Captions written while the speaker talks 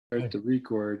Start the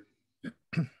record.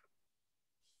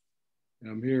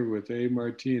 I'm here with A.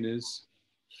 Martinez.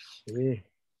 Hey.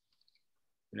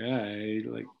 Yeah,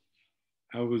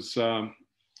 I was, I'm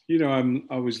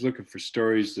always looking for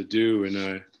stories to do,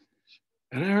 and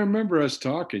I remember us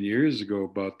talking years ago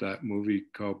about that movie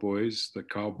Cowboys, the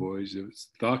Cowboys. It was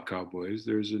the Cowboys.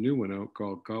 There's a new one out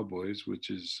called Cowboys, which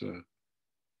is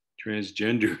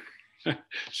transgender.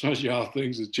 Shows you how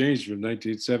things have changed from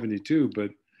 1972,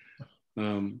 but.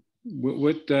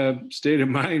 What state of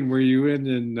mind were you in?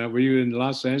 And were you in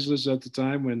Los Angeles at the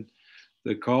time when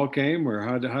the call came, or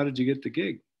how did you get the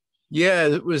gig? Yeah,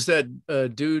 it was that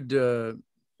dude,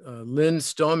 Lynn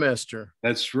Stalmaster.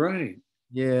 That's right.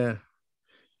 Yeah,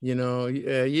 you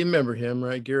remember him,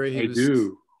 right, Gary? He I was,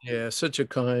 do. yeah, such a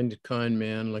kind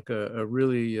man. Like a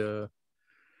really,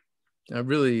 I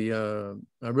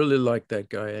really liked that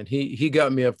guy, and he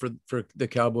got me up for the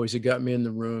Cowboys. He got me in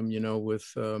the room,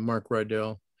 with Mark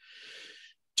Rydell.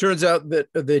 Turns out that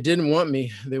they didn't want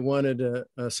me. They wanted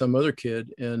some other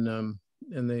kid, and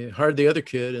they hired the other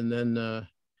kid, and then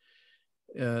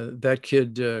that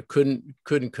kid couldn't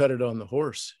cut it on the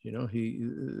horse.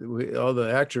 All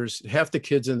the actors, half the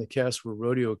kids in the cast were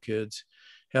rodeo kids,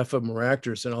 half of them were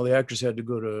actors, and all the actors had to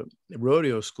go to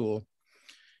rodeo school.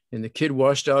 And the kid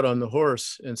washed out on the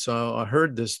horse, and so I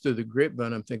heard this through the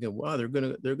grapevine. I'm thinking, wow, they're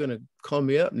gonna call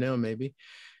me up now, maybe.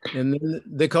 And then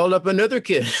they called up another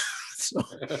kid. So,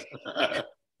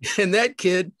 and that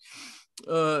kid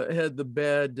had the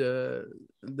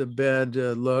bad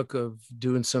luck of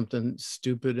doing something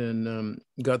stupid and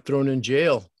got thrown in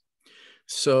jail.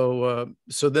 So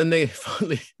then they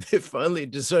finally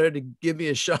decided to give me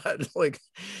a shot, by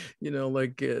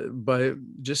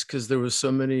just because there was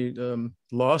so many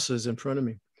losses in front of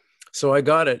me. So I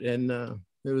got it, and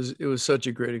it was such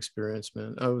a great experience,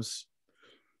 man.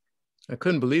 I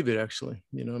couldn't believe it, actually.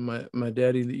 My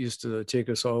daddy used to take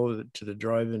us all to the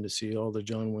drive-in to see all the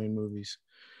John Wayne movies,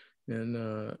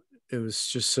 and it was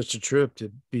just such a trip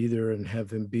to be there and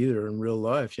have him be there in real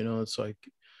life. It's like,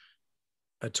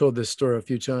 I told this story a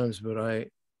few times, but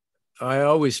I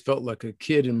always felt like a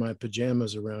kid in my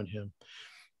pajamas around him,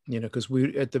 because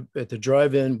we at the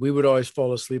drive-in, we would always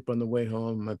fall asleep on the way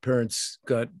home. My parents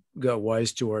got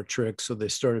wise to our tricks, so they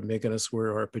started making us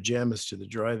wear our pajamas to the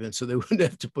drive-in so they wouldn't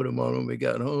have to put them on when we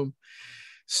got home.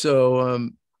 So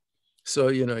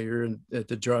you're at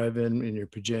the drive-in in your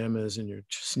pajamas, and you're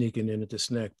sneaking in at the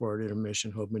snack bar at intermission,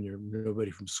 hoping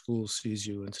nobody from school sees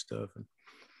you and stuff. And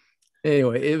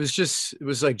anyway, it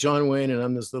was like John Wayne, and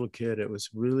I'm this little kid. It was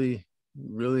really,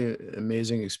 really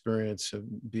amazing experience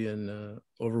of being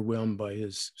overwhelmed by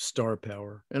his star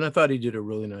power. And I thought he did a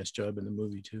really nice job in the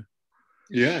movie too.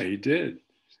 Yeah, he did.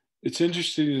 It's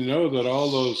interesting to know that all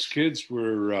those kids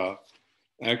were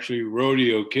actually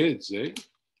rodeo kids, eh?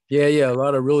 Yeah, a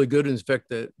lot of really good. In fact,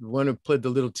 the one who played the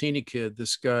little teeny kid,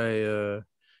 this guy,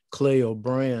 Clay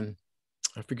O'Brien,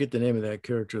 I forget the name of that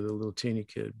character, the little teeny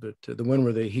kid, but the one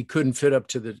where he couldn't fit up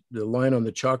to the line on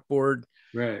the chalkboard.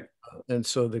 Right. And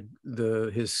so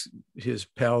his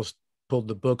pals pulled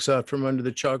the books out from under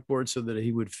the chalkboard so that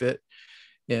he would fit.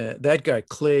 Yeah, that guy,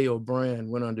 Clay O'Brien,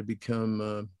 went on to become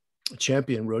a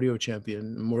rodeo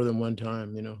champion more than one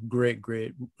time. Great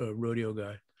rodeo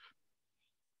guy.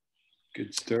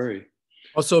 Good story.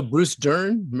 Also, Bruce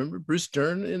Dern. Remember Bruce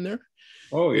Dern in there?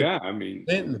 Oh yeah, I mean,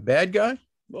 the bad guy.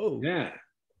 Whoa. yeah.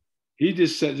 He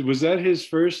just said, was that his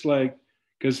first,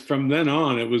 because from then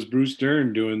on it was Bruce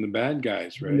Dern doing the bad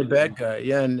guys, right? The bad guy,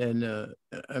 yeah. And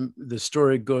the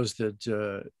story goes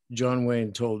that John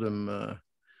Wayne told him,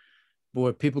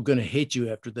 "Boy, people going to hate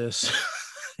you after this,"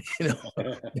 you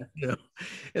know,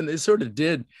 and they sort of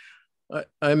did.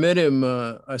 I met him.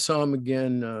 I saw him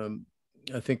again.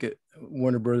 I think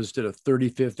Warner Brothers did a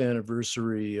 35th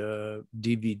anniversary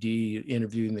DVD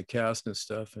interviewing the cast and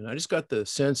stuff, and I just got the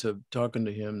sense of talking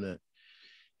to him that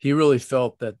he really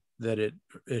felt that it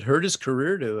hurt his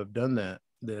career to have done that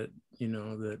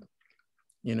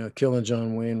killing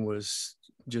John Wayne was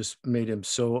just made him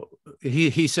so,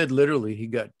 he said literally he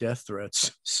got death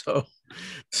threats. So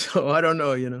I don't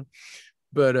know,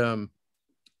 but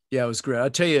yeah, it was great. I'll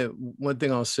tell you one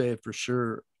thing I'll say for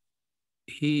sure.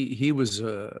 He was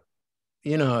how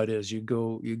it is. You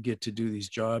get to do these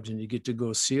jobs, and you get to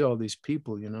go see all these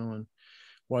people, and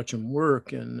watch them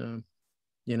work. And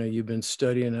you've been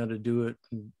studying how to do it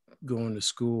and going to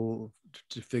school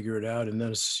to figure it out. And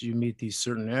then you meet these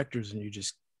certain actors, and you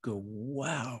just go,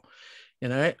 wow.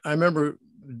 And I remember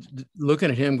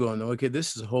looking at him going, okay,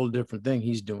 this is a whole different thing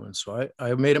he's doing. So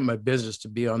I made it my business to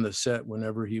be on the set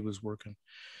whenever he was working.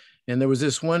 And there was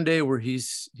this one day where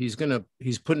he's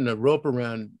putting a rope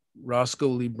around Roscoe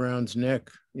Lee Brown's neck,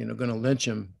 going to lynch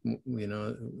him,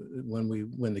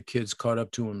 when the kids caught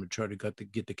up to him and tried to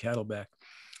get the cattle back.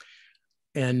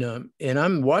 And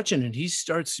I'm watching, and he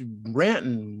starts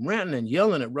ranting and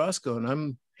yelling at Roscoe, and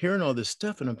I'm hearing all this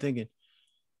stuff, and I'm thinking,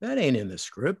 that ain't in the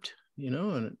script,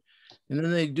 and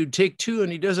then they do take two,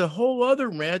 and he does a whole other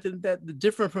rant, and that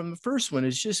different from the first one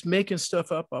is just making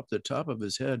stuff up off the top of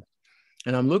his head.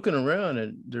 And I'm looking around,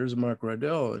 and there's Mark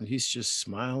Rydell, and he's just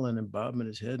smiling and bobbing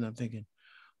his head, and I'm thinking,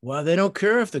 wow, they don't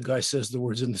care if the guy says the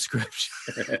words in the script.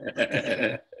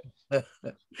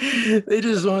 They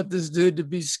just want this dude to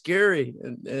be scary,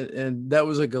 and that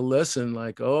was like a lesson,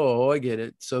 like, oh, I get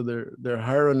it. So they're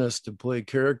hiring us to play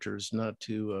characters, not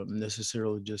to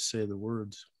necessarily just say the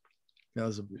words.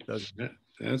 That's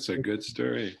a good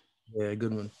story. Yeah,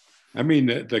 good one. I mean,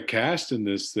 the cast in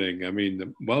this thing. I mean,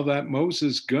 that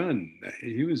Moses Gunn,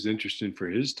 he was interesting for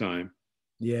his time.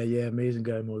 Yeah, amazing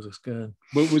guy, Moses Gunn.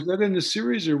 But was that in the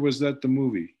series or was that the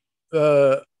movie?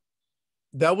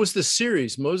 That was the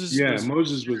series. Moses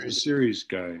was the series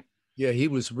guy. Yeah, he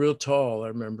was real tall, I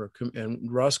remember,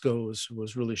 and Roscoe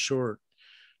was really short.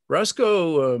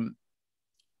 Roscoe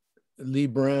Lee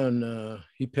Brown,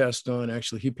 he passed on.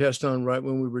 Actually, he passed on right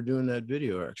when we were doing that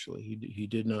video. Actually, he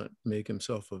did not make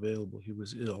himself available. He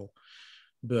was ill,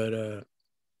 but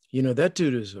that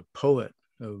dude is a poet,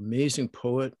 an amazing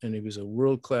poet, and he was a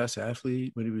world-class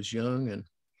athlete when he was young. And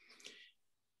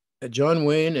John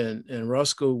Wayne and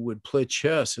Roscoe would play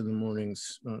chess in the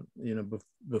mornings,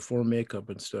 before makeup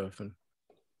and stuff.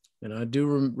 And I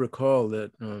do recall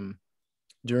that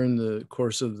during the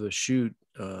course of the shoot,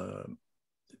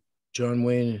 John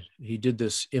Wayne, he did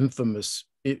this infamous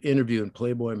interview in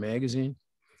Playboy magazine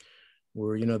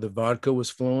where, the vodka was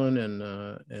flowing, and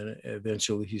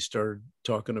eventually he started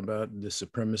talking about the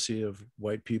supremacy of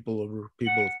white people over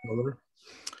people of color.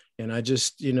 And I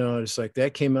just, it's like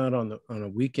that came out on a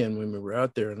weekend when we were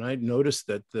out there. And I noticed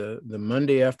that the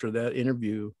Monday after that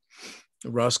interview,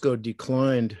 Roscoe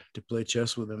declined to play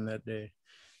chess with him that day.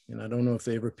 And I don't know if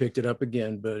they ever picked it up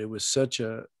again, but it was such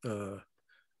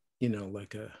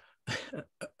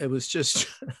it was just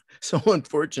so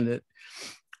unfortunate,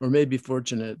 or maybe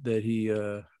fortunate, that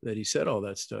he said all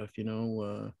that stuff,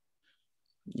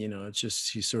 it's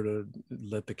just, he sort of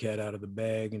let the cat out of the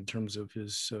bag in terms of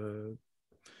his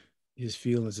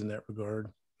feelings in that regard.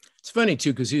 It's funny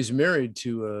too, because he was married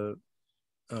to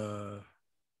a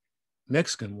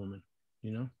Mexican woman,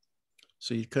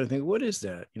 so you kind of think, what is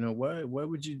that? Why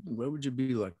would you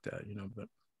be like that? But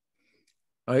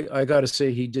I got to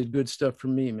say, he did good stuff for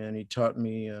me, man. He taught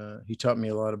me a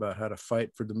lot about how to fight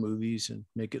for the movies and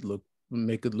make it look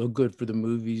good for the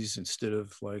movies, instead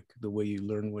of like the way you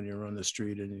learn when you're on the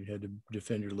street and you had to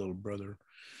defend your little brother,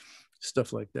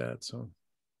 stuff like that. So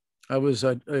it was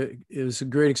a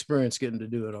great experience getting to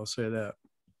do it. I'll say that.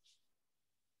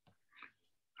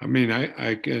 I mean,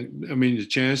 the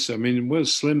chance. I mean, it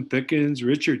was Slim Pickens,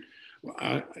 Richard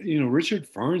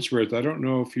Farnsworth. I don't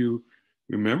know if you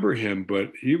remember him,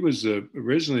 but he was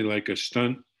originally like a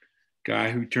stunt guy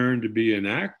who turned to be an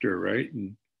actor, right?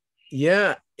 And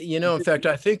yeah, in fact,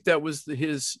 I think that was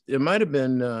it might have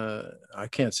been, I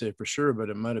can't say for sure, but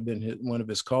it might have been one of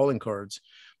his calling cards.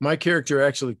 My character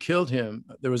actually killed him.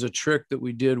 There was a trick that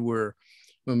we did where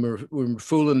when we were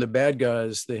fooling the bad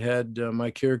guys, they had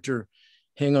my character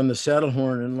hang on the saddle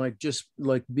horn and just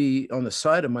be on the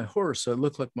side of my horse. So it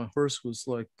looked like my horse was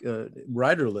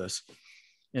riderless.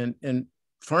 And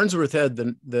Farnsworth had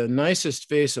the nicest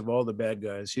face of all the bad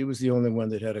guys. He was the only one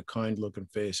that had a kind looking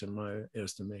face in my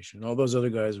estimation. All those other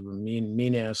guys were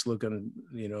mean ass looking,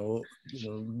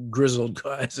 grizzled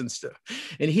guys and stuff.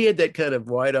 And he had that kind of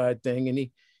wide-eyed thing. And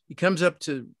he comes up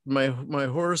to my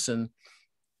horse and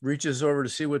reaches over to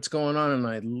see what's going on.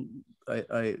 And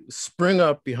I spring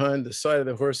up behind the side of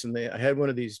the horse, and I had one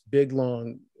of these big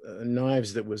long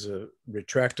knives that was a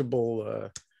retractable,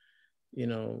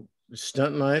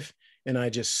 stunt knife, and I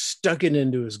just stuck it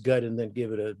into his gut and then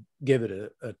give it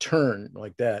a turn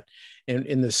like that. And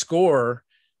in the score,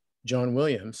 John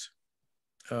Williams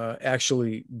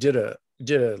actually did an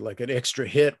extra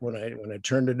hit when I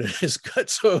turned it in his gut.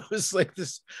 So it was like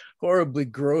this horribly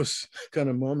gross kind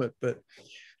of moment, but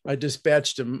I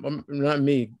dispatched him, not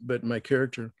me, but my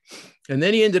character. And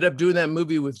then he ended up doing that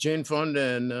movie with Jane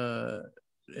Fonda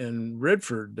and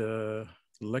Redford,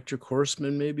 Electric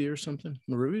Horseman, maybe, or something.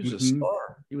 He was a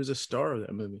star. He was a star of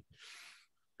that movie.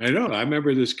 I know. I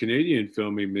remember this Canadian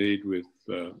film he made with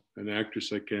an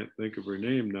actress. I can't think of her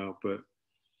name now, but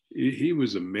he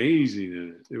was amazing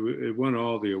in it. It won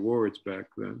all the awards back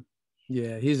then.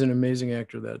 Yeah, he's an amazing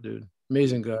actor, that dude.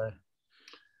 Amazing guy.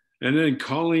 And then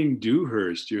Colleen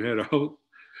Dewhurst. You had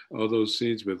all those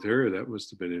scenes with her. That must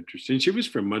have been interesting. She was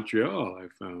from Montreal, I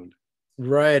found.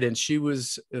 Right, and she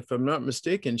was, if I'm not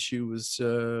mistaken, she was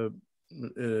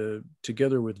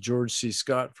together with George C.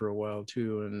 Scott for a while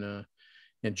too,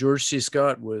 and George C.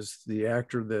 Scott was the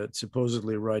actor that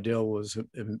supposedly Rydell was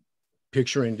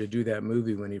picturing to do that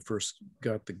movie when he first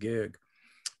got the gig.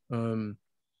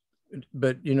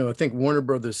 But I think Warner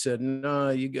Brothers said, "No,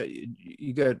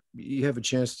 you have a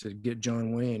chance to get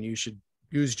John Wayne. You should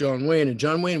use John Wayne." And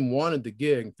John Wayne wanted the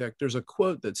gig. In fact, there's a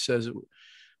quote that says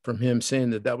from him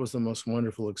saying that was the most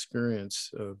wonderful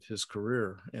experience of his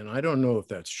career. And I don't know if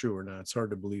that's true or not. It's hard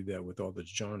to believe that with all the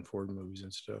John Ford movies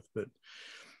and stuff,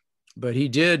 but he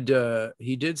did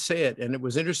say it. And it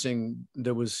was interesting.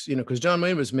 There was, because John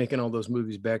Wayne was making all those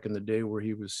movies back in the day where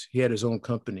he had his own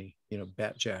company,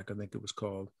 Bat Jack, I think it was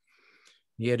called.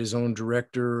 He had his own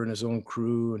director and his own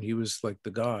crew, and he was like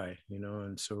the guy,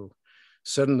 and so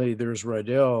suddenly there's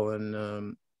Rydell.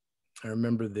 And I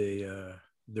remember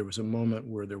there was a moment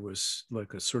where there was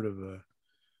like a sort of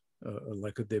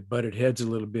like they butted heads a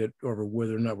little bit over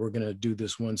whether or not we're going to do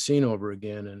this one scene over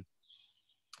again. And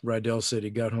Rydell said he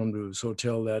got home to his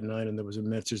hotel that night, and there was a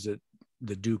message that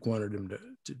the Duke wanted him to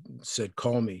said,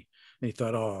 "Call me." And he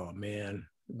thought, "Oh man,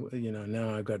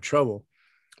 now I've got trouble."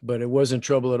 But it wasn't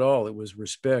trouble at all. It was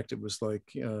respect. It was like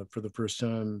for the first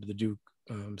time, the Duke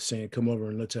saying, "Come over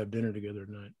and let's have dinner together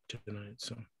tonight."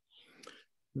 So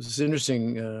it was this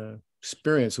interesting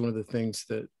experience. One of the things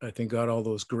that I think got all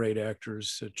those great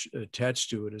actors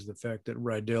attached to it is the fact that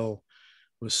Rydell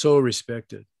was so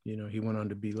respected. He went on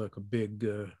to be like a big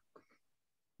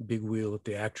wheel at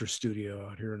the Actors Studio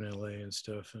out here in LA and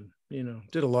stuff, and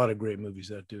did a lot of great movies,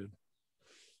 that dude.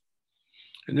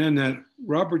 And then that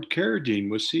Robert Carradine,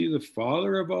 was he the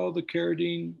father of all the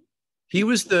Carradine? He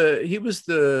was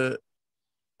the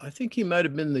I think he might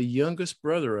have been the youngest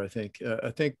brother. I think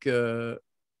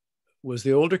was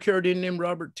the older Carradine named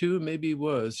Robert too? Maybe he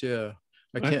was. Yeah,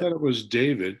 I thought it was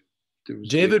David.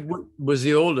 David was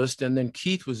the oldest, and then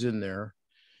Keith was in there,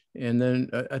 and then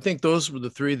I think those were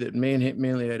the three that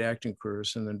mainly had acting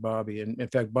careers, and then Bobby. And in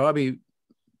fact, Robert,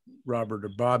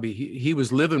 he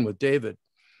was living with David,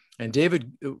 and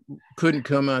David couldn't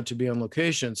come out to be on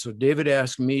location, so David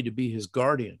asked me to be his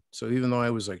guardian. So even though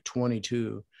I was like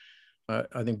 22,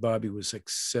 I think Bobby was like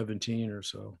 17 or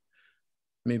so.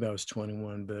 Maybe I was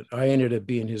 21, but I ended up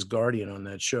being his guardian on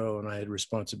that show, and I had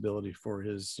responsibility for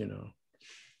his,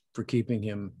 for keeping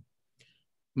him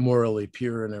morally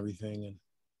pure and everything. And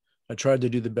I tried to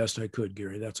do the best I could,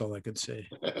 Gary. That's all I could say.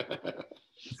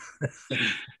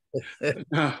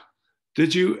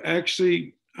 Did you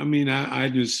actually? I mean, I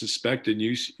just suspected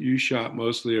you shot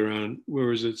mostly around, where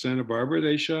was it, Santa Barbara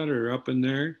they shot, or up in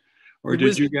there? Or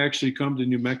did you actually come to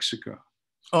New Mexico?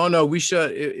 Oh, no, we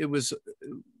shot,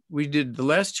 we did the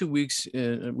last 2 weeks,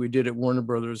 we did at Warner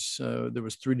Brothers. There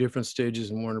was 3 different stages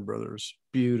in Warner Brothers.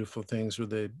 Beautiful things where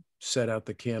they set out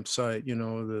the campsite,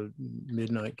 the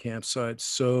midnight campsite.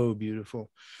 So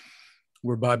beautiful.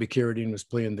 Where Bobby Carradine was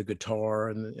playing the guitar,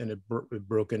 and it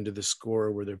broke into the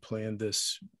score where they're playing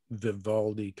this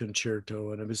Vivaldi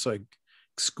concerto, and it was like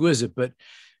exquisite. But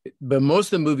most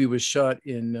of the movie was shot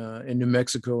in New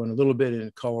Mexico and a little bit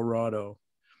in Colorado.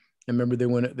 I remember they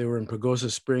were in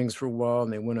Pagosa Springs for a while,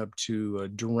 and they went up to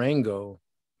Durango.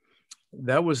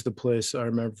 That was the place I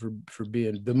remember for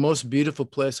being the most beautiful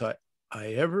place I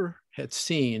ever had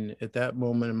seen at that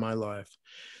moment in my life.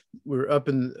 We're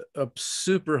up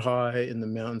super high in the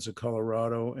mountains of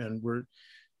Colorado, and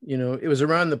it was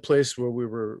around the place where we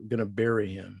were going to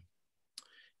bury him.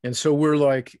 And so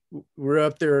we're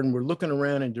up there and we're looking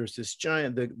around, and there's this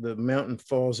giant, the mountain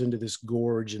falls into this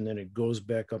gorge, and then it goes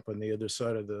back up on the other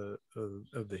side of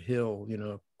the hill,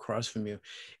 across from you.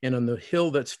 And on the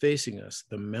hill that's facing us,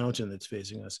 the mountain that's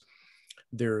facing us,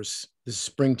 this is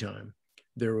springtime.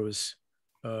 There was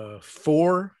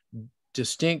 4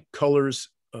 distinct colors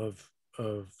of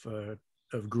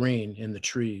green in the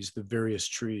trees, the various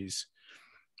trees.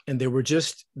 And they were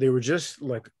just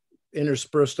like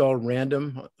interspersed all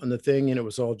random on the thing, and it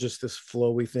was all just this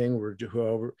flowy thing where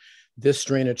whoever, this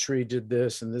strain of tree did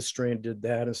this and this strain did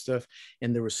that and stuff.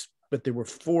 And there were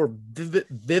 4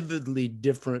 vividly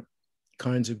different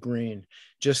kinds of green,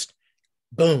 just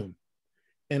boom.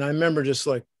 And I remember just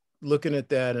like looking at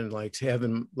that and like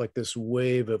having like this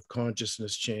wave of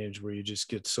consciousness change where you just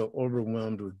get so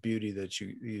overwhelmed with beauty that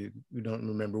you don't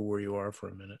remember where you are for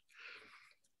a minute.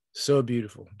 So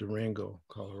beautiful. Durango,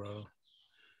 Colorado.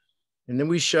 And then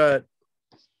we shot,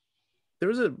 there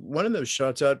was one of those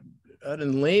shots out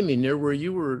in Lamy, near where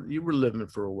you were living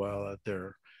for a while out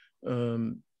there.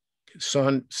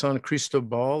 San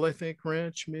Cristobal, I think,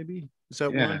 ranch, maybe. Is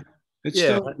that one? It's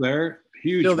Yeah, still there.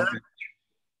 Huge. still there.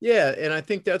 Yeah, and I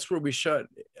think that's where we shot.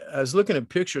 I was looking at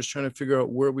pictures trying to figure out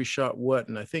where we shot what,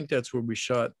 and I think that's where we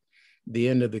shot the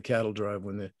end of the cattle drive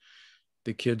when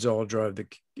the kids all drive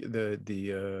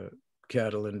the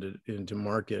cattle into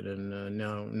market, and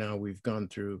now we've gone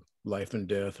through life and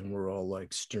death, and we're all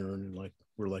like stern and like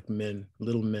we're like men,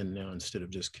 little men now instead of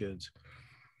just kids.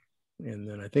 And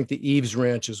then I think the Eves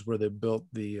Ranch is where they built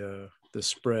the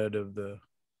spread of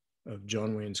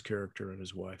John Wayne's character and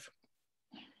his wife.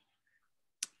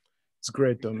 It's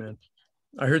great though, man.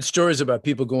 I heard stories about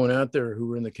people going out there who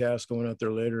were in the cast going out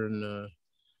there later and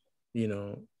you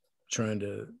know, trying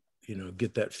to, you know,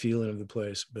 get that feeling of the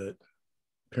place, but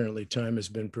apparently time has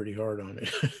been pretty hard on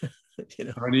it. You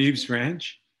know, On Eve's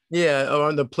Ranch. yeah,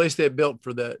 on the place they built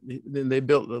for that. Then they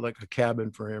built like a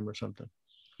cabin for him or something.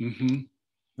 Mm-hmm.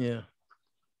 Yeah,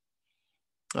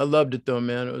 I loved it though,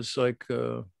 man. It was like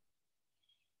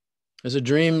it's a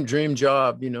dream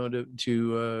job, you know,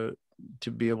 to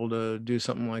be able to do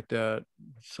something like that.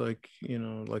 It's like, you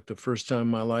know, like the first time in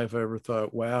my life I ever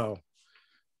thought, wow,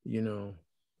 you know,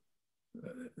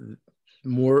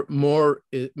 more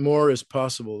is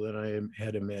possible than I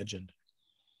had imagined.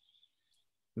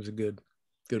 It was a good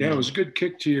Yeah, moment. it was a good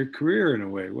kick to your career in a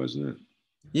way, wasn't it?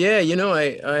 Yeah, you know,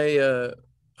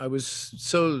 I was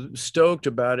so stoked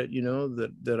about it, you know,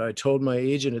 that I told my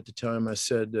agent at the time. I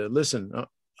said, "Listen,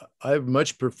 I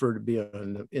much prefer to be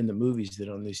in the movies than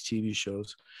on these TV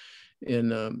shows,"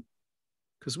 and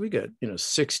because we got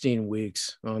 16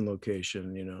 weeks on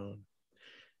location, you know.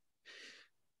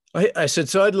 I said,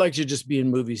 so I'd like to just be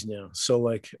in movies now. So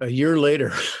like a year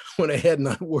later, when I had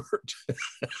not worked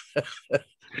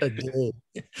a day,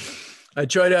 I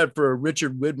tried out for a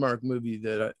Richard Widmark movie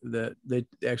that they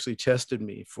actually tested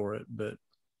me for it, but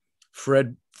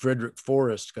Frederick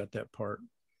Forrest got that part.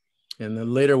 And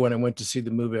then later when I went to see the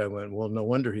movie, I went, well, no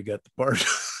wonder he got the part.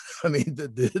 I mean,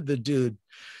 the dude,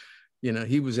 you know,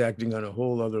 he was acting on a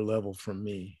whole other level from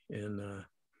me. And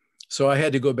so I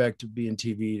had to go back to being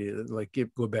TV to like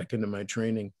go back into my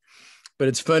training. But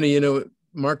it's funny, you know,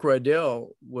 Mark Rydell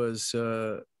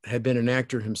had been an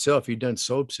actor himself. He'd done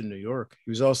soaps in New York.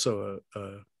 He was also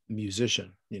a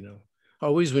musician, you know.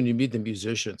 Always when you meet the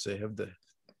musicians, they have the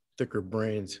thicker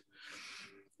brains.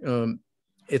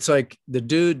 It's like the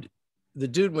dude,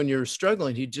 when you're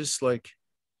struggling, he just like,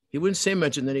 he wouldn't say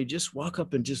much. And then he'd just walk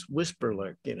up and just whisper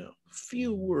like, you know, a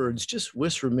few words, just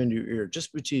whisper them into your ear,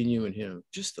 just between you and him,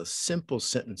 just a simple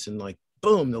sentence. And like,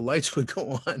 boom, the lights would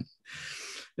go on.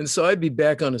 And so I'd be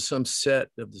back on some set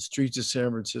of the streets of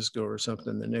San Francisco or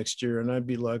something the next year. And I'd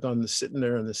be like sitting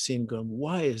there on the scene going,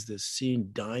 why is this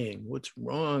scene dying? What's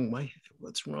wrong?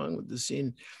 What's wrong with the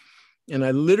scene? And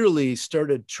I literally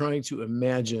started trying to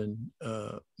imagine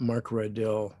Mark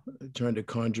Rydell, trying to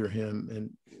conjure him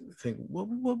and think,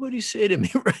 what would he say to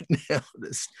me right now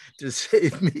to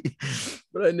save me?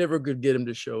 But I never could get him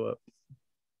to show up.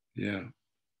 Yeah.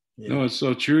 No, it's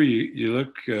so true. You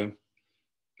look,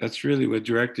 that's really what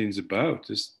directing's about.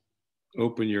 Just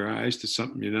open your eyes to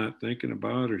something you're not thinking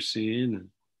about or seeing.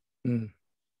 And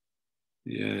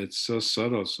yeah, it's so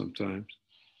subtle sometimes.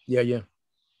 Yeah.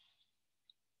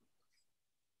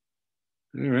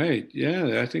 All right.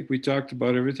 Yeah, I think we talked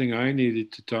about everything I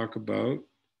needed to talk about.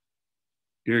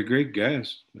 You're a great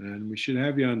guest, and we should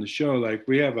have you on the show. Like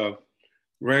we have a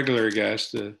regular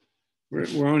guest.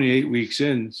 We're only 8 weeks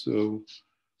in, so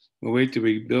we'll wait till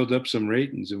we build up some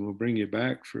ratings, and we'll bring you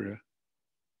back for a.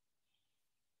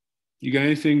 You got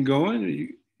anything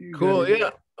going? You cool.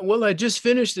 Yeah. Well, I just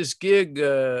finished this gig.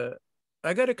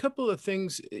 I got a couple of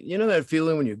things. You know that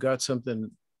feeling when you got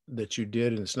something that you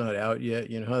did and it's not out yet.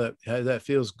 You know how that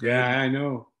feels good. Yeah, I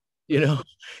know. You know,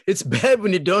 it's bad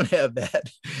when you don't have that,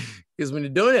 because when you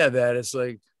don't have that, it's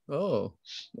like, oh,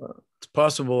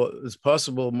 it's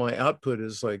possible my output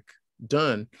is like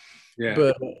done.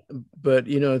 Yeah. But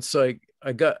you know, it's like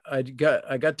I got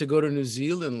to go to New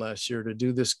Zealand last year to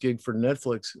do this gig for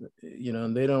Netflix, you know,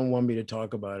 and they don't want me to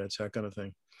talk about it. It's that kind of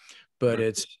thing. But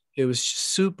right. It was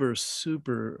super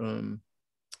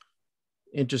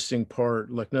interesting part,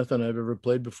 like nothing I've ever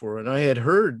played before. And I had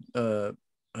heard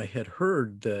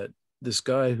that this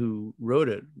guy who wrote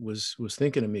it was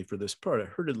thinking of me for this part. I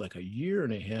heard it like a year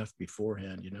and a half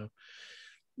beforehand, you know.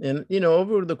 And you know,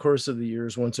 over the course of the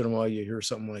years, once in a while you hear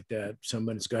something like that.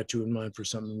 Somebody's got you in mind for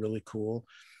something really cool,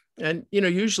 and you know,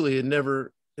 usually it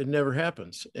never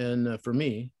happens. And for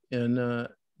me, and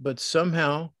but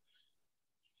somehow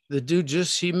the dude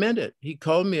he meant it. He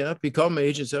called me up. He called my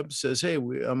agents up and says, "Hey,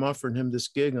 I'm offering him this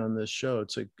gig on this show.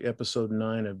 It's like episode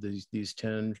 9 of these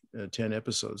 10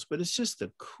 episodes, but it's just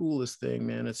the coolest thing,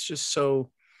 man. It's just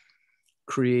so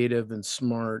creative and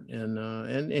smart,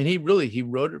 and he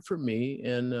wrote it for me,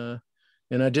 and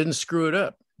I didn't screw it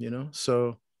up,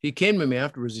 So he came to me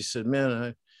afterwards. He said,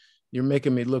 "Man, you're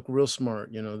making me look real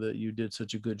smart, that you did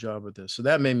such a good job with this." So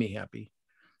that made me happy.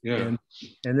 Yeah.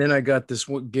 And then I got this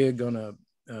gig on a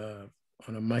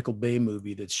Michael Bay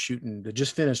movie that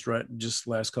just finished just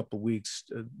last couple of weeks,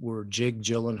 where Jake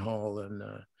Gyllenhaal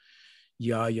and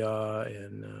Yaya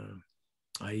and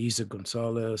Aiza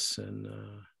Gonzalez and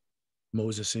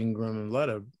Moses Ingram, and a lot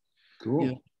of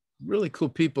Cool. really cool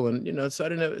people. And it's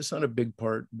not a big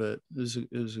part, but it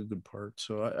was a good part.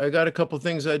 So I got a couple of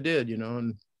things I did,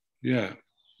 and Yeah.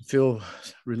 feel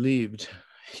relieved,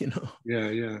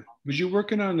 Yeah. Was you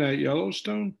working on that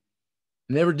Yellowstone?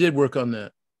 Never did work on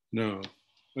that. No.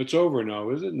 It's over now,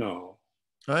 is it? No.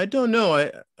 I don't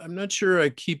know. I'm not sure I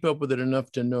keep up with it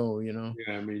enough to know,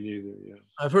 Yeah, me neither. Yeah.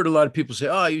 I've heard a lot of people say,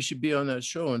 "Oh, you should be on that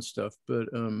show and stuff," but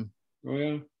Oh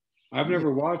yeah. I've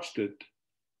never watched it.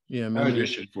 yeah, I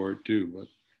auditioned for it too, but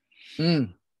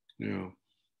Mm.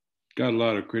 got a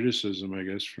lot of criticism, I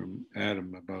guess, from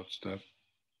Adam about stuff.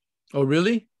 Oh,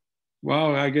 really?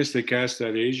 Well, I guess they cast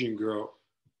that Asian girl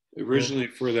originally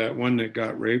for that one that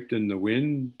got raped in the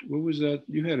wind. What was that?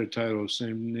 You had a title,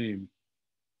 same name.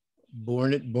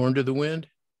 Born to the Wind.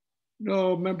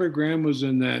 No, remember Graham was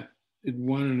in that. It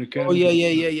won an Academy. Oh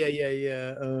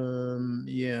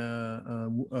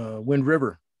yeah. Wind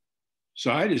River.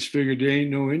 So I just figured there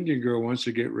ain't no Indian girl wants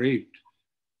to get raped.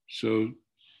 So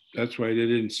that's why they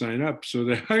didn't sign up. So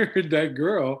they hired that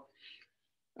girl.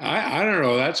 I don't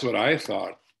know. That's what I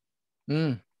thought.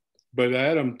 But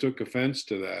Adam took offense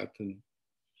to that and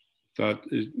thought,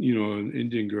 an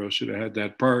Indian girl should have had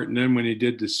that part. And then when he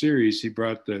did the series, he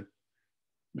brought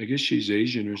I guess she's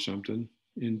Asian or something,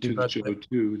 into the show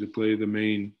too, to play the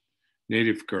main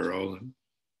native girl.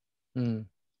 And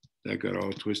that got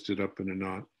all twisted up in a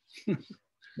knot.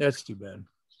 That's too bad.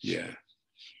 Yeah.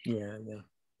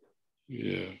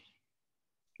 Yeah.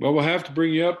 Well, we'll have to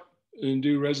bring you up and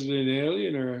do Resident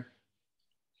Alien, or.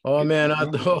 Oh man,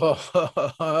 I'm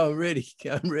ready.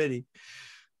 I'm ready.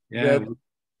 Yeah, I'd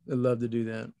love to do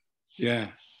that. Yeah.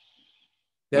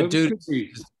 That dude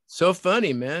is so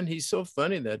funny, man. He's so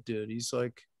funny, that dude. He's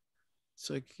like,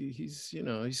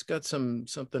 he's got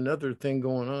something other thing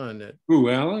going on. That. Who,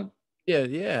 Alan? Yeah.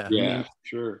 Yeah, I mean,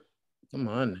 sure. Come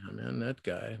on now, man. That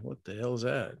guy. What the hell is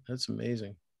that? That's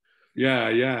amazing. Yeah.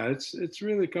 It's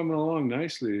really coming along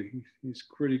nicely. He's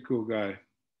a pretty cool guy.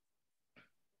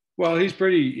 Well, he's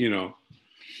pretty,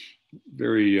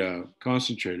 very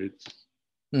concentrated.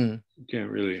 You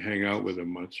can't really hang out with him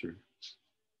much,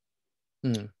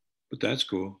 but that's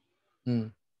cool. Yeah,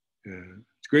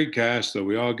 it's a great cast though.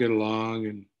 We all get along,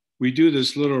 and we do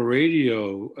this little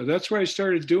radio. That's where I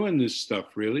started doing this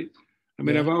stuff. Really, I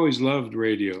mean, I've always loved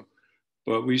radio,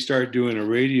 but we started doing a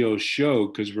radio show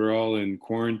because we're all in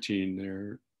quarantine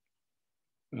there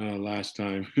last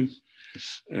time.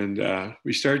 And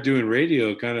we started doing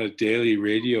radio, kind of daily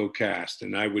radio cast,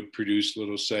 and I would produce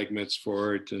little segments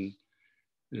for it, and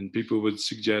people would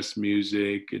suggest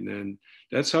music, and then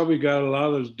that's how we got a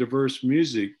lot of diverse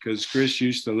music, because Chris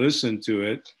used to listen to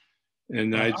it,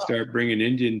 and I'd start bringing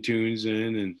Indian tunes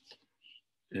in and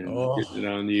getting it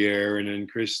on the air, and then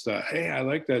Chris thought, hey, I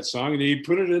like that song, and he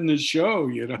put it in the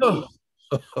show,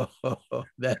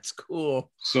 That's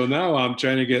cool. So now I'm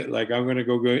trying to get, I'm going to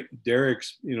go get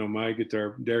Derek's, my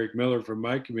guitar, Derek Miller from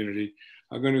my community.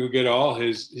 I'm going to go get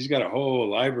he's got a whole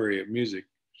library of music.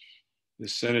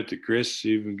 Just send it to Chris,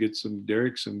 even get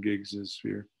Derek some gigs this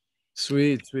year.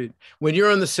 Sweet. When you're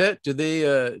on the set, do they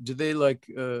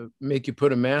make you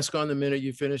put a mask on the minute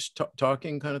you finish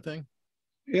talking, kind of thing?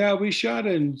 Yeah, we shot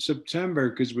in September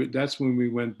because that's when we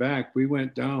went back. We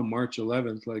went down March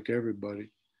 11th, like everybody.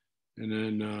 And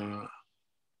then,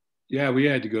 we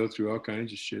had to go through all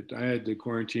kinds of shit. I had to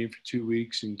quarantine for 2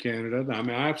 weeks in Canada. I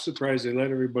mean, I'm surprised they let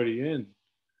everybody in.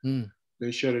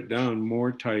 They shut it down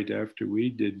more tight after we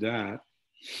did that.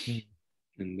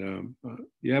 And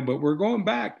but we're going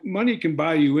back. Money can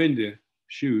buy you in to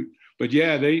shoot. But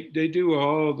yeah, they do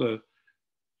all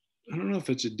I don't know if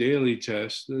it's a daily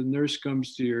test. The nurse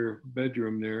comes to your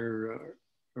bedroom there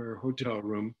or hotel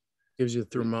room. Gives you a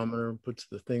thermometer and puts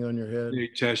the thing on your head. They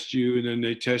test you, and then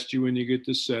they test you when you get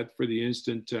the set for the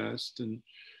instant test. And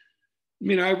I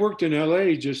mean, I worked in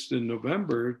LA just in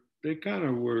November. They kind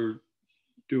of were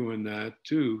doing that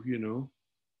too,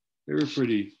 They were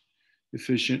pretty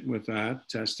efficient with that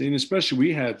testing, especially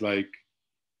we had we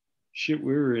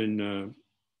were in,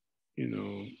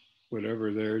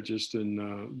 whatever there, just in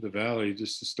the valley,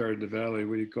 just the start of the valley.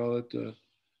 What do you call it?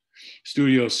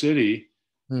 Studio City.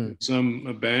 Some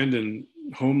abandoned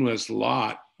homeless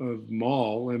lot of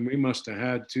mall, and we must have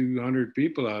had 200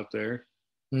 people out there.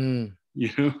 Mm. You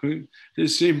know, it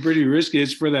seemed pretty risky.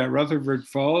 It's for that Rutherford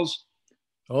Falls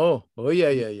Oh, yeah,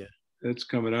 yeah, yeah. that's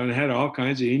coming out. It had all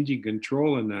kinds of Indian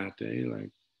control in that day. Like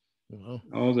Wow.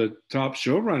 all the top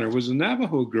showrunner was a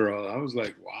Navajo girl. I was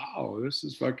like, wow, this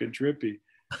is fucking trippy.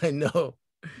 I know.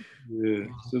 Yeah.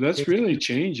 So that's really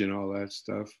changing all that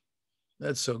stuff.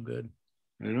 That's so good.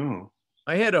 I know.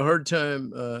 I had a hard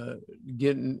time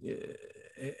getting,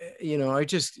 I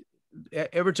just,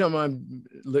 every time I'm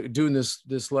doing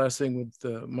this last thing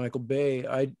with Michael Bay,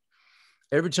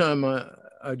 every time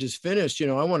I just finished,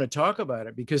 I want to talk about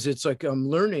it because it's like I'm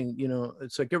learning,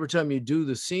 it's like every time you do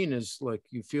the scene is like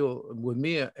you feel with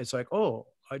me, it's like, oh,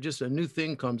 a new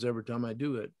thing comes every time I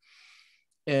do it.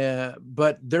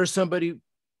 But there's somebody,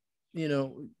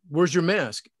 where's your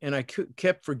mask? And I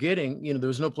kept forgetting, there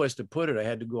was no place to put it. I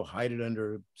had to go hide it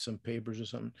under some papers or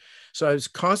something. So I was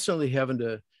constantly having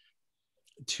to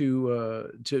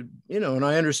and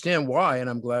I understand why, and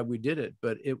I'm glad we did it,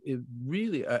 but it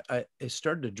really, it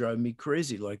started to drive me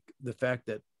crazy. Like the fact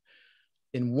that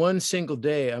in one single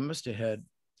day, I must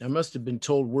have been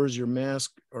told, where's your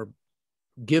mask? Or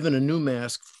given a new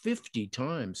mask 50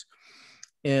 times.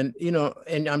 And,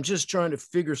 and I'm just trying to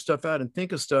figure stuff out and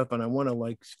think of stuff. And I want to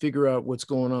like figure out what's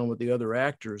going on with the other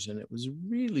actors. And it was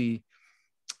really,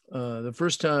 the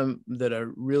first time that I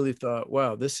really thought,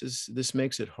 wow, this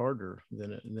makes it harder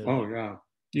than Oh yeah.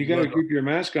 You got to keep your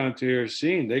mask on to your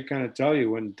scene. They kind of tell you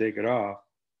when to take it off.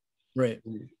 Right.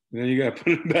 And then you got to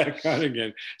put it back on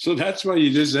again. So that's why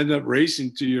you just end up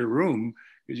racing to your room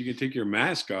because you can take your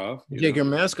mask off. Take your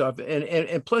mask off,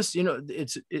 and plus,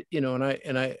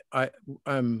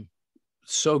 I'm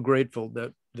so grateful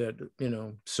that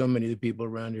so many of the people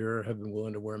around here have been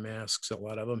willing to wear masks. A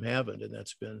lot of them haven't, and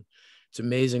it's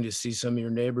amazing to see some of your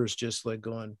neighbors just like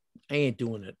going, I ain't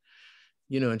doing it,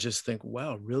 and just think,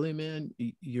 wow, really, man,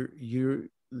 you're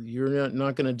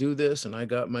not going to do this, and I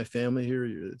got my family here.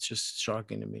 It's just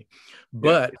shocking to me,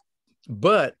 but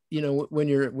when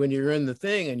you're in the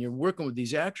thing and you're working with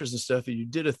these actors and stuff, and you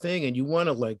did a thing and you want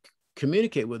to like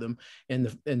communicate with them, and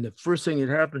the first thing that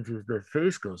happens is their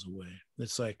face goes away.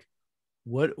 It's like,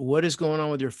 what is going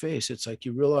on with your face? It's like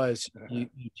you realize you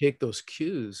take those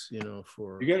cues,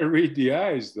 for you got to read the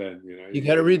eyes. Then you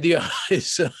got to read the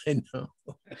eyes. I know.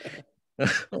 I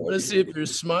want to see if you're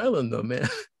smiling though, man.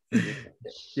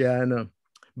 Yeah, I know.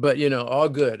 But all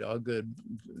good.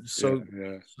 So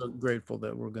grateful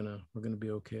that we're gonna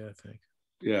be okay, I think.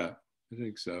 Yeah, I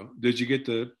think so. Did you get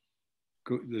the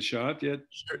shot yet?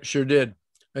 Sure did.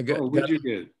 What'd you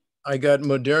get? I got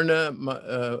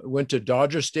Moderna. Went to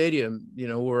Dodger Stadium,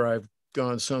 where I've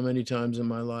gone so many times in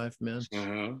my life, man.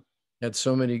 Uh-huh. Had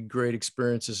so many great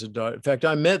experiences at Dodger. In fact,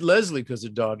 I met Leslie because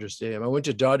of Dodger Stadium. I went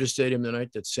to Dodger Stadium the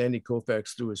night that Sandy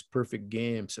Koufax threw his perfect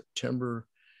game, September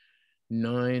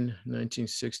 9,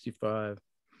 1965.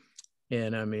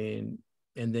 And I mean,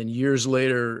 and then years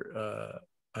later,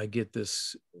 I get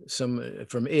this from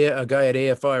a guy at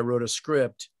AFI wrote a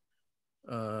script.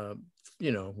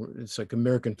 It's like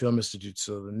American Film Institute,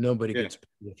 so nobody gets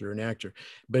paid if you're an actor.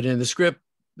 But in the script,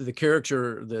 the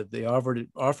character that they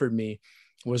offered me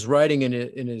was riding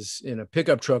in a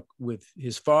pickup truck with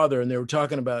his father, and they were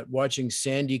talking about watching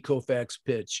Sandy Koufax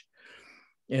pitch.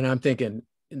 And I'm thinking,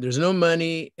 there's no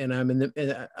money, and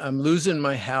I'm losing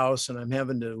my house, and I'm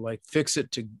having to like fix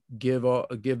it to give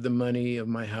the money of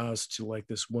my house to like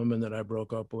this woman that I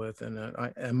broke up with, and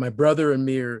my brother and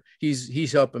me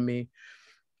he's helping me.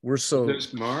 We're so.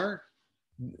 This Mar?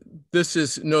 This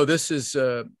is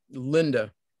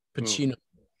Linda Pacino,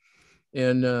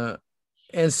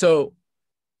 and so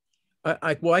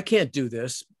I can't do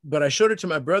this, but I showed it to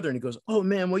my brother, and he goes, oh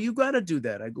man, well you got to do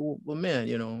that. I go, well man,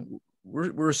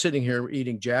 we're sitting here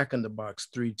eating Jack in the Box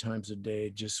 3 times a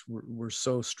day. Just we're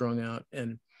so strung out.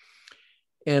 And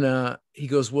he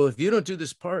goes, well, if you don't do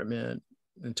this part, man,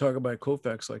 and talk about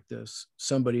Koufax like this,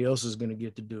 somebody else is going to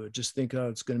get to do it. Just think how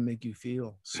it's going to make you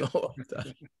feel. So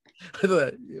I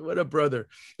thought, what a brother.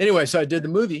 Anyway, so I did the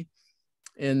movie.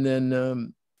 And then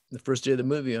the first day of the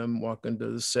movie, I'm walking to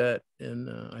the set, and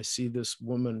I see this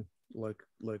woman like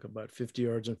about 50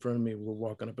 yards in front of me. We're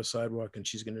walking up a sidewalk, and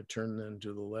she's going to turn then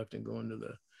to the left and go into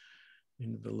the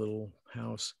little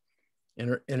house,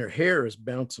 and her hair is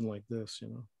bouncing like this,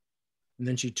 and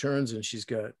then she turns, and she's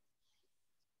got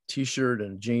t-shirt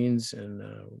and jeans and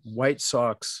white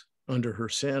socks under her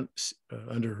sandals.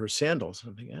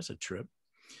 I'm thinking, that's a trip.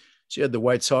 She had the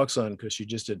white socks on because she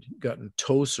just had gotten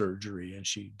toe surgery, and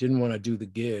she didn't want to do the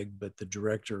gig, but the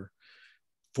director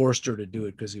forced her to do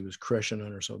it because he was crushing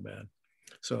on her so bad.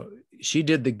 So she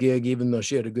did the gig, even though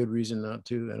she had a good reason not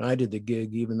to. And I did the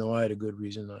gig, even though I had a good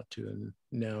reason not to. And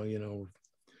now,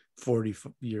 40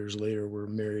 years later, we're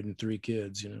married and 3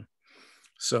 kids,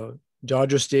 So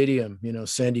Dodger Stadium,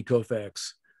 Sandy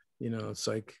Koufax, it's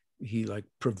like he like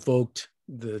provoked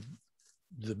the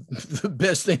the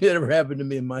best thing that ever happened to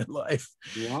me in my life.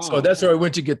 Wow. So that's where I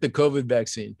went to get the COVID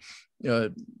vaccine.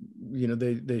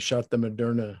 They shot the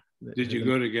Moderna. Did you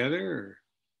go together?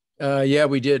 Yeah,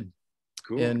 we did.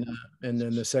 Cool. And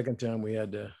then the second time we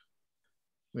had to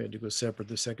go separate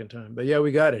the second time. But yeah,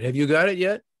 we got it. Have you got it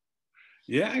yet?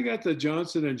 Yeah, I got the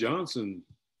Johnson and Johnson.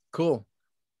 Cool.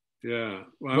 Yeah.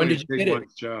 Well, when did you get it?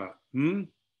 Shot. When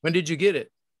did you get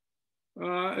it?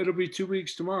 It'll be 2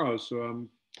 weeks tomorrow. So I'm,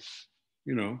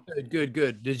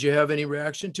 Good. Did you have any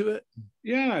reaction to it?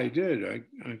 Yeah, I did.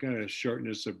 I got a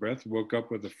shortness of breath, woke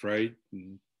up with a fright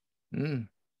and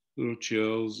little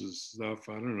chills and stuff.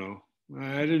 I don't know.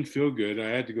 I didn't feel good. I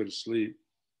had to go to sleep.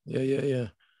 Yeah.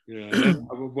 Yeah.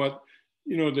 What,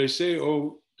 they say,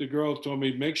 oh, the girl told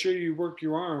me, make sure you work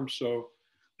your arms. So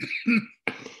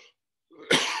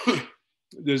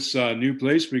this new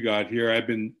place we got here, I've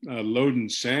been loading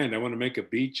sand. I want to make a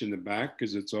beach in the back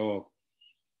because it's all,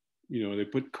 they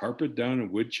put carpet down and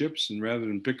wood chips. And rather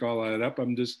than pick all that up,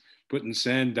 I'm just putting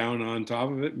sand down on top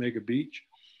of it, make a beach.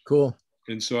 Cool.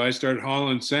 And so I started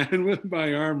hauling sand with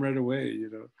my arm right away,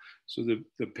 So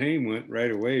the pain went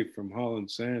right away from hauling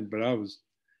sand, but I was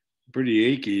pretty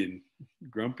achy and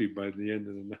grumpy by the end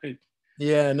of the night.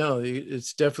 Yeah, no,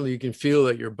 it's definitely, you can feel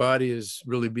that your body is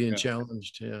really being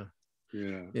challenged. Yeah.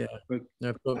 But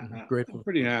I'm grateful. I'm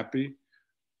pretty happy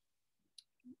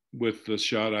with the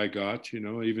shot I got,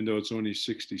 even though it's only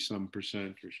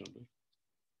 60-some% or something.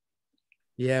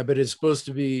 Yeah, but it's supposed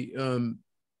to be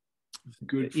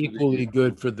good, equally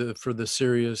good for the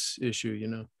serious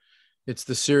issue. It's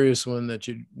the serious one that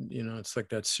it's like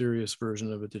that serious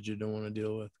version of it that you don't want to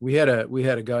deal with. We had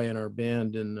a guy in our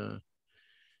band, and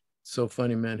so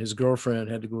funny, man. His girlfriend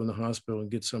had to go in the hospital and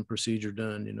get some procedure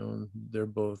done, and they're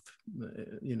both,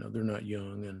 they're not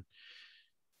young,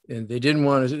 and they didn't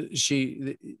want to.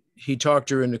 He talked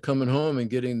her into coming home and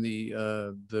getting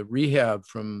the rehab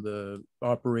from the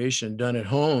operation done at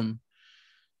home,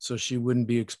 so she wouldn't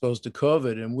be exposed to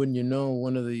COVID. And wouldn't you know,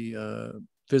 one of the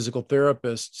physical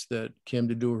therapists that came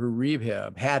to do her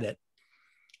rehab had it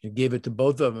and gave it to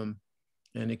both of them,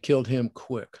 and it killed him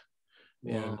quick.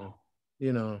 Wow.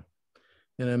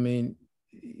 And I mean,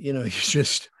 you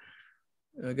just,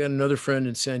 I got another friend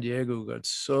in San Diego who got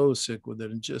so sick with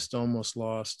it and just almost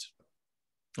lost.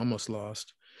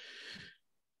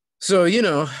 So,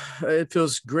 it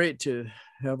feels great to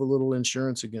have a little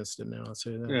insurance against it now. I'll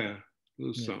say that. Yeah. A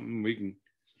little something we can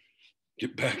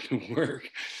get back to work.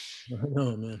 I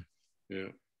know, man. Yeah.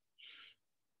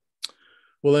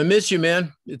 Well, I miss you,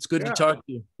 man. It's good to talk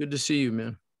to you. Good to see you,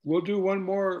 man. We'll do one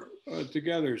more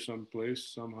together someplace,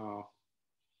 somehow.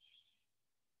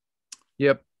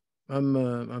 Yep.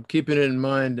 I'm keeping it in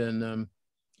mind, and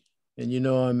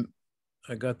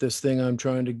I got this thing I'm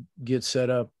trying to get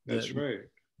set up. That's right.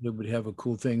 That would have a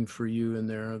cool thing for you in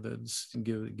there that's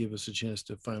give us a chance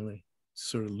to finally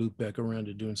sort of loop back around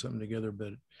to doing something together,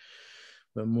 but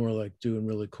more like doing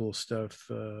really cool stuff,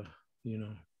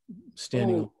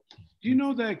 standing up. Do you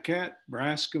know that cat,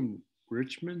 Brascom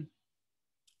Richmond?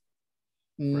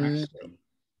 Brascom.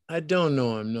 I don't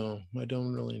know him. No, I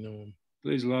don't really know him.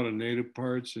 Plays a lot of native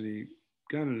parts, and he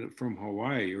got it from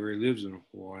Hawaii, or he lives in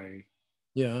Hawaii.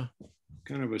 Yeah.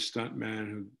 Kind of a stunt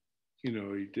man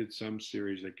who, he did some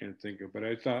series I can't think of, but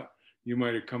I thought you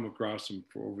might have come across him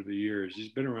over the years.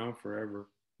 He's been around forever.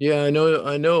 Yeah, I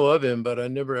know of him, but I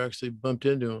never actually bumped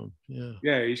into him. Yeah.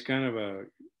 Yeah, he's kind of a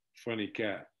funny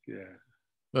cat. Yeah.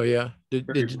 Oh yeah.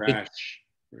 Very brash,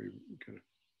 very kind of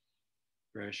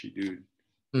brashy dude.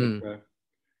 But,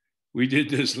 we did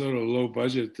this little low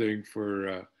budget thing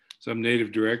for some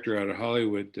native director out of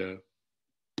Hollywood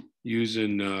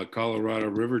using Colorado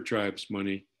River Tribes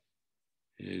money.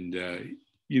 And,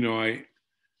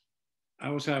 I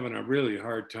was having a really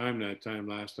hard time that time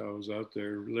last I was out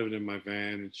there living in my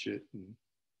van and shit, and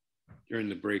during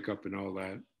the breakup and all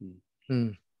that.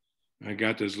 I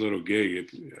got this little gig.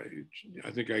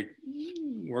 I think I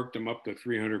worked them up to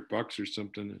 $300 or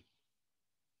something.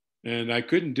 And I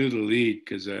couldn't do the lead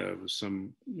because there was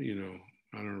some, I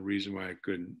don't know, reason why I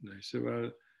couldn't. And I said,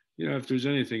 well, if there's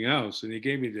anything else. And he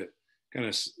gave me the kind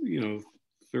of,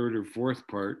 third or fourth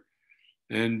part.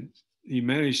 And he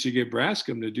managed to get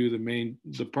Brascom to do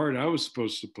the part I was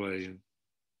supposed to play. And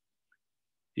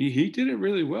he did it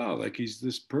really well. Like, he's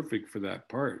this perfect for that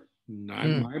part.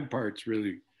 My part's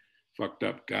really fucked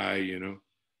up guy,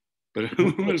 but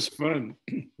it was fun.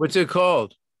 What's it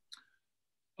called?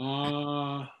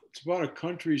 It's about a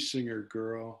country singer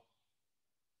girl.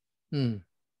 Hmm.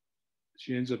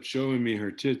 She ends up showing me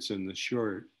her tits in the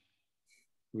short.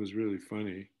 It was really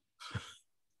funny.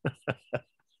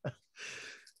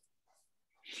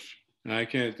 I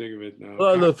can't think of it now. Well,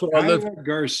 I look. Kyla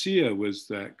Garcia was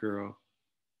that girl.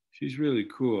 She's really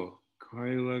cool.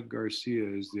 Kyla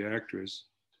Garcia is the actress.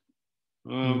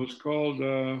 It was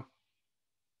called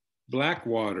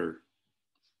Blackwater.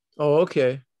 Oh,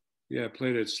 okay. Yeah,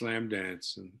 played at Slam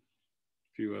Dance and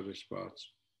a few other spots.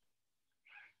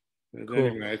 But Cool.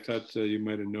 anyway, I thought you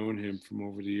might have known him from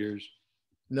over the years.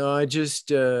 No, I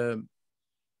got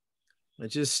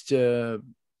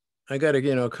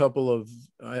a couple of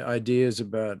ideas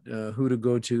about who to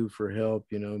go to for help,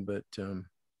 but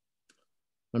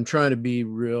I'm trying to be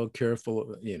real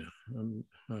careful.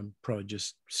 I'm probably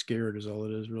just scared is all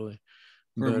it is really.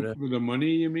 For But the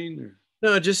money, you mean? Or?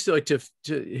 no, just like to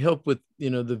help with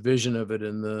the vision of it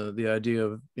and the idea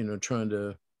of trying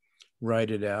to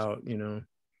write it out.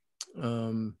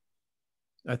 Um,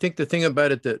 I think the thing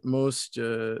about it that most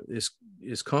is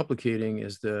complicating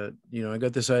is that I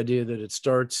got this idea that it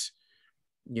starts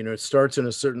in a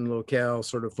certain locale,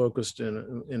 sort of focused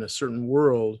in a certain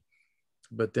world,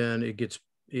 but then it gets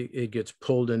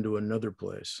pulled into another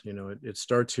place. It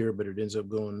starts here, but it ends up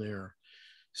going there.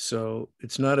 So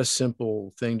it's not a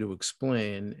simple thing to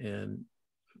explain. And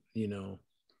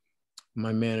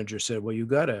my manager said, "Well, you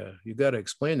gotta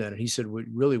explain that." And he said, "What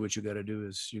you got to do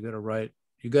is you got to write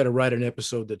an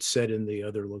episode that's set in the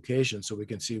other location, so we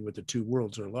can see what the two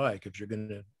worlds are like. If you're going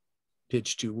to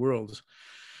pitch two worlds."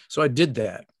 So I did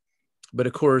that. But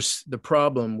of course, the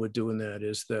problem with doing that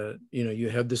is that you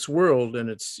have this world, and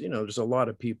it's there's a lot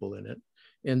of people in it,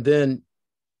 and then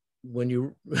when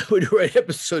you when you write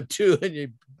episode 2 and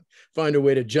you find a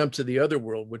way to jump to the other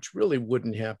world, which really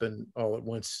wouldn't happen all at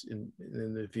once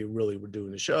if you really were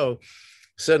doing the show,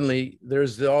 suddenly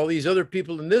there's all these other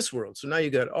people in this world. So now you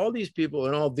got all these people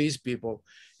and all these people,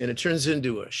 and it turns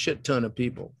into a shit ton of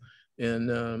people. And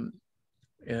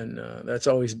that's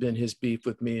always been his beef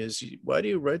with me is, why do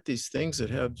you write these things that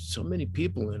have so many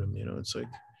people in them? It's like,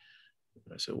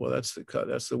 I said, well, that's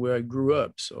the way I grew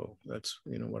up. So that's,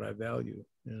 what I value.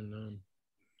 And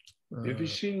Have you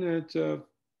seen that?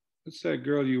 What's that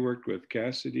girl you worked with,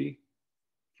 Cassidy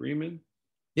Freeman?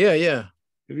 yeah, yeah.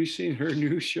 Have you seen her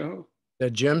new show?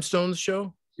 That Gemstones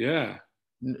show? Yeah.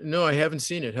 No, I haven't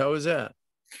seen it. How is that?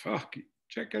 Fuck,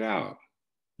 check it out.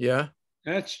 Yeah.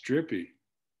 That's trippy.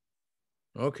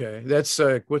 Okay. That's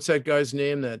what's that guy's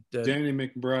name? Danny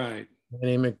McBride.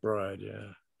 Danny McBride.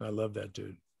 Yeah. I love that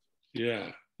dude.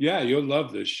 Yeah. Yeah, you'll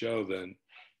love this show then.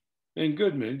 And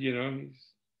Goodman, he's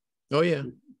Oh yeah.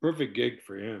 Perfect gig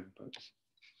for him. But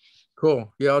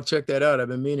cool. Yeah, I'll check that out. I've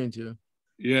been meaning to.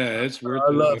 Yeah, it's worth I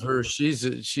it. love her. She's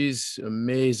an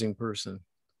amazing person.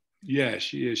 Yeah,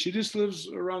 she is. She just lives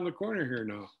around the corner here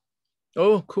now.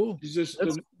 Oh, cool. She's just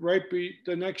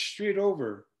the next street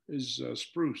over is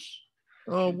Spruce.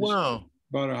 Oh, wow.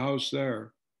 Bought a house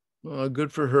there. Oh,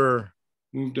 good for her.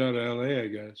 Moved out of LA, I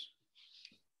guess.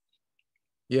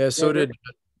 Yeah, so did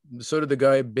the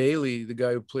guy Bailey, the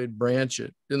guy who played Branch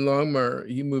in Longmire.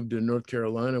 He moved to North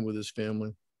Carolina with his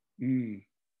family. Mm.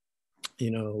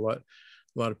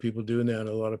 A lot of people doing that.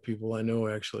 A lot of people I know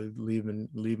actually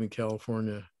leaving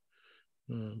California.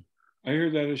 I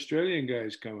heard that Australian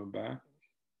guy's coming back.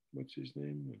 What's his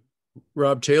name?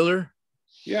 Rob Taylor?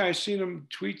 Yeah, I seen him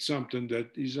tweet something that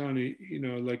he's on,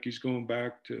 like he's going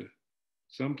back to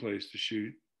someplace to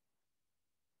shoot.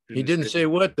 He didn't say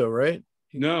what though, right?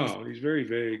 No, he's very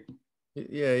vague.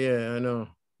 Yeah, I know.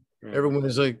 Right. Everyone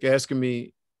is like asking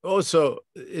me, "Oh, so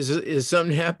is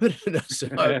something happening?" I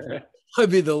said, I'd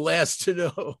be the last to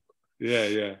know.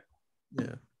 Yeah.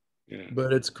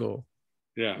 But it's cool.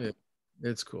 Yeah,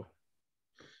 it's cool.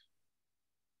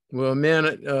 Well,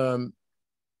 man,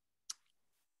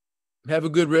 have a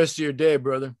good rest of your day,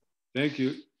 brother. Thank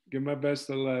you. Give my best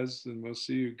to Les, and we'll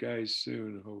see you guys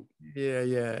soon, I hope.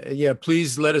 Yeah.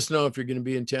 Please let us know if you're going to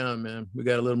be in town, man. We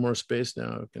got a little more space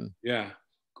now. Yeah,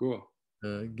 cool.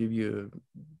 Give you a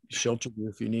shelter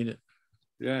if you need it.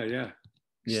 Yeah.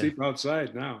 Sleep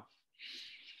outside now.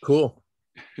 Cool.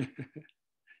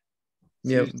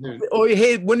 Yeah. Oh,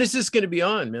 hey, when is this going to be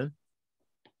on, man?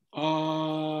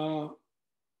 I'll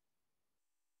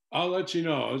let you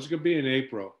know. It's going to be in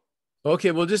April.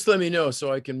 Okay, well, just let me know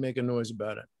so I can make a noise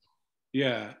about it.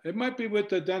 Yeah, it might be with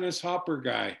the Dennis Hopper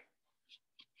guy.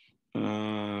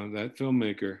 That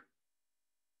filmmaker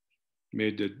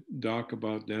made the doc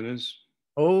about Dennis.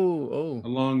 Oh.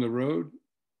 Along the Road.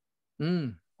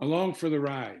 Mm. Along for the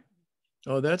Ride.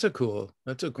 Oh, that's a cool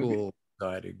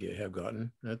guy to have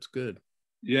gotten. That's good.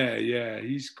 Yeah, yeah,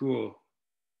 he's cool.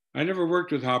 I never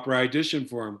worked with Hopper. I auditioned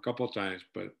for him a couple times,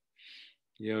 but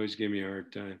he always gave me a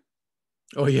hard time.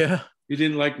 Oh yeah. He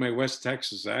didn't like my West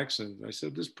Texas accent. I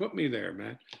said, just put me there,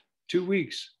 man. 2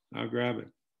 weeks, I'll grab it.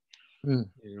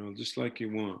 Hmm. Just like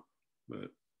you want. But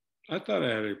I thought I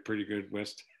had a pretty good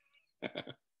West.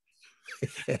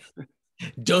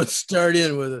 Don't start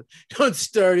in with it. Don't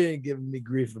start in giving me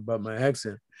grief about my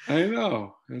accent. I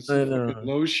know. It's a I fucking know.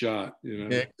 low shot.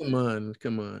 Yeah, come on,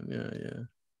 come on. Yeah,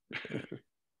 yeah,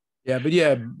 yeah. But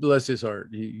yeah, bless his heart.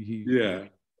 Yeah,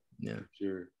 Yeah. for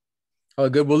sure. Oh,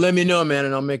 good. Well, let me know, man,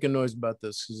 and I'll make a noise about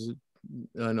this because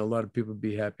I know a lot of people would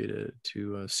be happy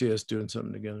to see us doing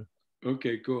something together.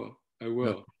 Okay, cool. I Okay.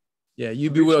 will. Yeah, you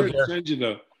I'll be be well, sure to Gary. send you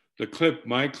the clip,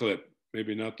 my clip.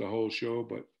 Maybe not the whole show,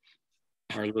 but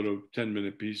our little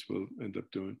 10-minute piece we'll end up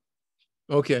doing.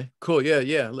 Okay, cool. Yeah,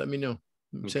 yeah. Let me know.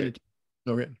 Send Okay. it.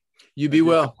 Okay. You be Adios.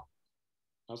 well.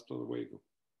 Hasta luego.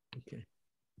 Okay.